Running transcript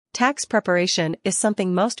Tax preparation is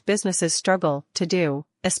something most businesses struggle to do,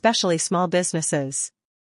 especially small businesses.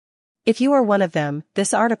 If you are one of them,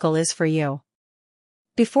 this article is for you.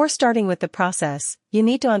 Before starting with the process, you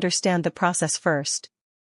need to understand the process first.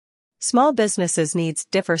 Small businesses' needs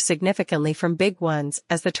differ significantly from big ones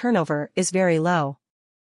as the turnover is very low.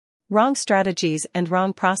 Wrong strategies and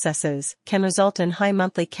wrong processes can result in high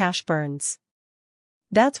monthly cash burns.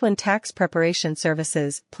 That's when tax preparation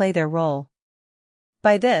services play their role.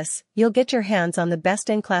 By this, you'll get your hands on the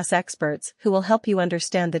best-in-class experts who will help you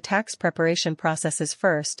understand the tax preparation processes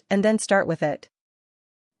first and then start with it.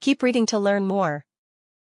 Keep reading to learn more.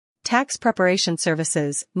 Tax preparation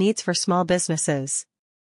services needs for small businesses.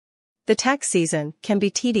 The tax season can be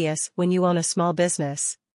tedious when you own a small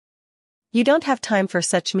business. You don't have time for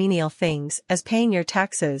such menial things as paying your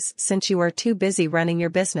taxes since you are too busy running your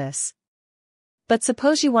business. But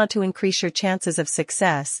suppose you want to increase your chances of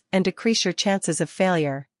success and decrease your chances of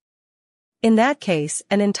failure. In that case,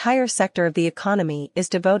 an entire sector of the economy is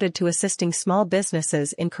devoted to assisting small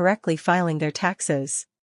businesses in correctly filing their taxes.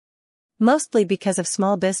 Mostly because of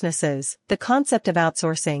small businesses, the concept of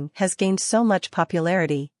outsourcing has gained so much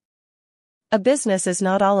popularity. A business is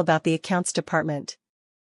not all about the accounts department.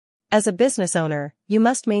 As a business owner, you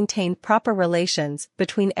must maintain proper relations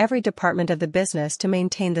between every department of the business to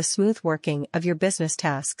maintain the smooth working of your business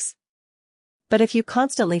tasks. But if you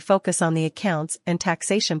constantly focus on the accounts and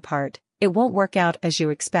taxation part, it won't work out as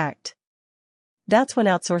you expect. That's when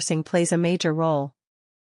outsourcing plays a major role.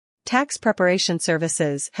 Tax preparation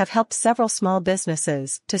services have helped several small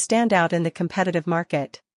businesses to stand out in the competitive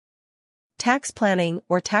market. Tax planning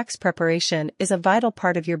or tax preparation is a vital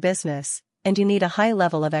part of your business, and you need a high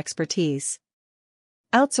level of expertise.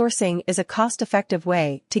 Outsourcing is a cost-effective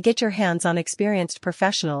way to get your hands on experienced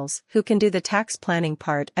professionals who can do the tax planning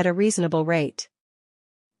part at a reasonable rate.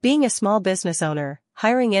 Being a small business owner,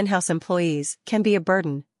 hiring in-house employees can be a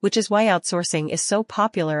burden, which is why outsourcing is so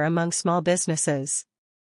popular among small businesses.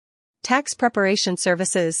 Tax preparation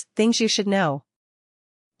services, things you should know.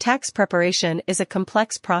 Tax preparation is a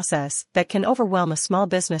complex process that can overwhelm a small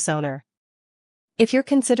business owner. If you're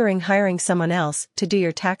considering hiring someone else to do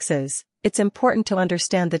your taxes, it's important to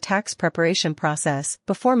understand the tax preparation process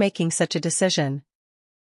before making such a decision.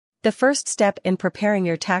 The first step in preparing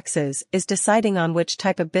your taxes is deciding on which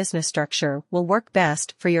type of business structure will work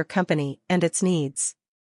best for your company and its needs.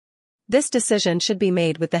 This decision should be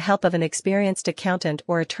made with the help of an experienced accountant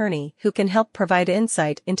or attorney who can help provide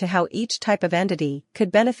insight into how each type of entity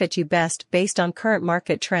could benefit you best based on current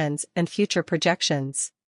market trends and future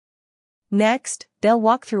projections. Next, they'll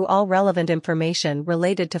walk through all relevant information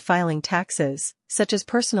related to filing taxes, such as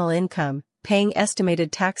personal income, paying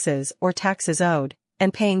estimated taxes or taxes owed,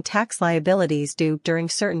 and paying tax liabilities due during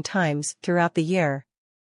certain times throughout the year.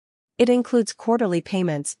 It includes quarterly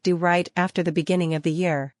payments due right after the beginning of the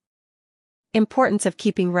year. Importance of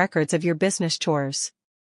keeping records of your business chores.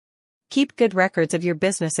 Keep good records of your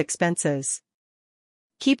business expenses.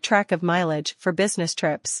 Keep track of mileage for business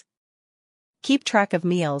trips. Keep track of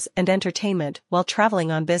meals and entertainment while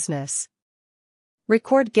traveling on business.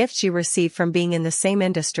 Record gifts you receive from being in the same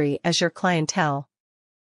industry as your clientele.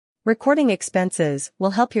 Recording expenses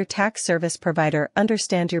will help your tax service provider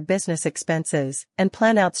understand your business expenses and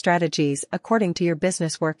plan out strategies according to your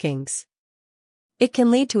business workings. It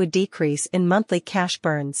can lead to a decrease in monthly cash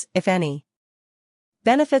burns, if any.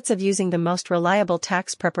 Benefits of using the most reliable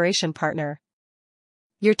tax preparation partner.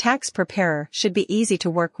 Your tax preparer should be easy to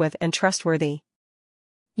work with and trustworthy.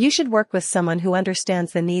 You should work with someone who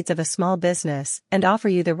understands the needs of a small business and offer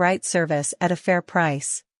you the right service at a fair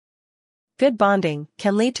price. Good bonding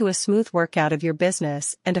can lead to a smooth workout of your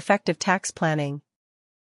business and effective tax planning.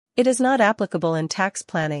 It is not applicable in tax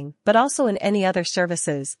planning but also in any other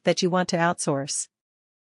services that you want to outsource.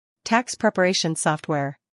 Tax preparation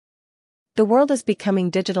software. The world is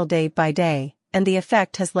becoming digital day by day, and the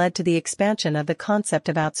effect has led to the expansion of the concept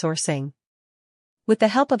of outsourcing. With the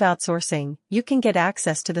help of outsourcing, you can get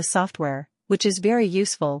access to the software, which is very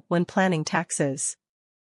useful when planning taxes.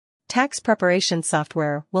 Tax preparation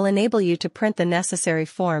software will enable you to print the necessary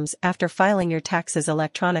forms after filing your taxes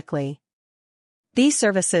electronically. These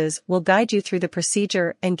services will guide you through the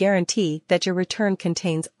procedure and guarantee that your return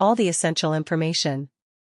contains all the essential information.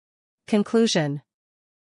 Conclusion.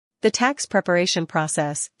 The tax preparation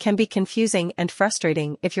process can be confusing and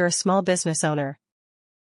frustrating if you're a small business owner.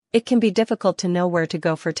 It can be difficult to know where to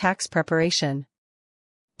go for tax preparation.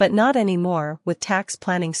 But not anymore with tax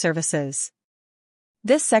planning services.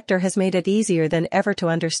 This sector has made it easier than ever to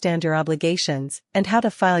understand your obligations and how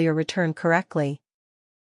to file your return correctly.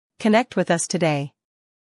 Connect with us today.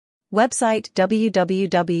 Website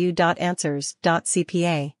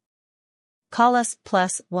www.answers.cpa Call us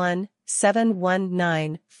 +1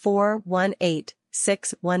 719 418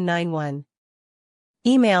 6191.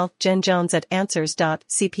 Email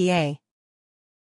jenjones@answers.cpa.